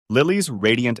Lily's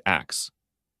radiant acts.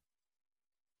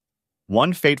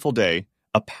 One fateful day,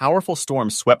 a powerful storm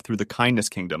swept through the Kindness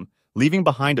Kingdom, leaving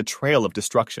behind a trail of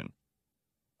destruction.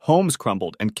 Homes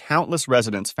crumbled, and countless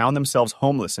residents found themselves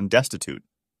homeless and destitute.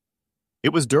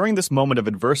 It was during this moment of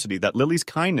adversity that Lily's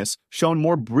kindness shone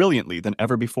more brilliantly than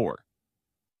ever before.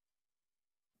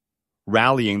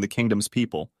 Rallying the kingdom's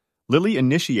people, Lily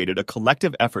initiated a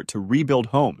collective effort to rebuild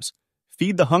homes,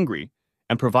 feed the hungry,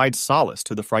 and provide solace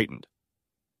to the frightened.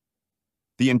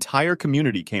 The entire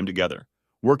community came together,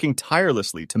 working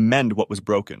tirelessly to mend what was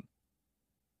broken.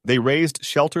 They raised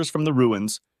shelters from the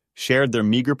ruins, shared their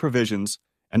meager provisions,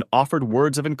 and offered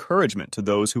words of encouragement to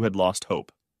those who had lost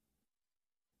hope.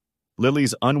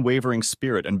 Lily's unwavering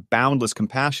spirit and boundless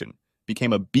compassion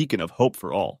became a beacon of hope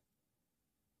for all.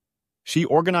 She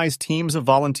organized teams of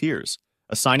volunteers,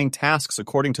 assigning tasks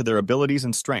according to their abilities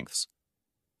and strengths.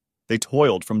 They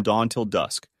toiled from dawn till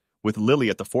dusk, with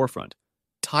Lily at the forefront,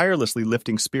 tirelessly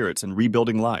lifting spirits and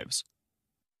rebuilding lives.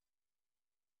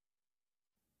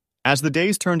 As the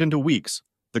days turned into weeks,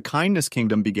 the Kindness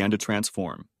Kingdom began to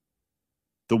transform.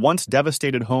 The once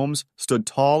devastated homes stood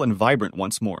tall and vibrant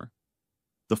once more.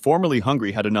 The formerly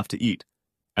hungry had enough to eat,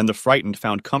 and the frightened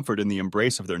found comfort in the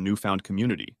embrace of their newfound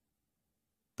community.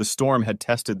 The storm had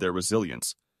tested their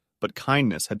resilience, but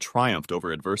kindness had triumphed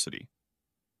over adversity.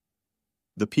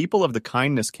 The people of the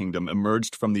Kindness Kingdom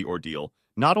emerged from the ordeal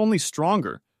not only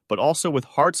stronger, but also with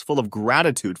hearts full of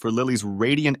gratitude for Lily's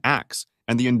radiant acts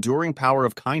and the enduring power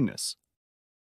of kindness.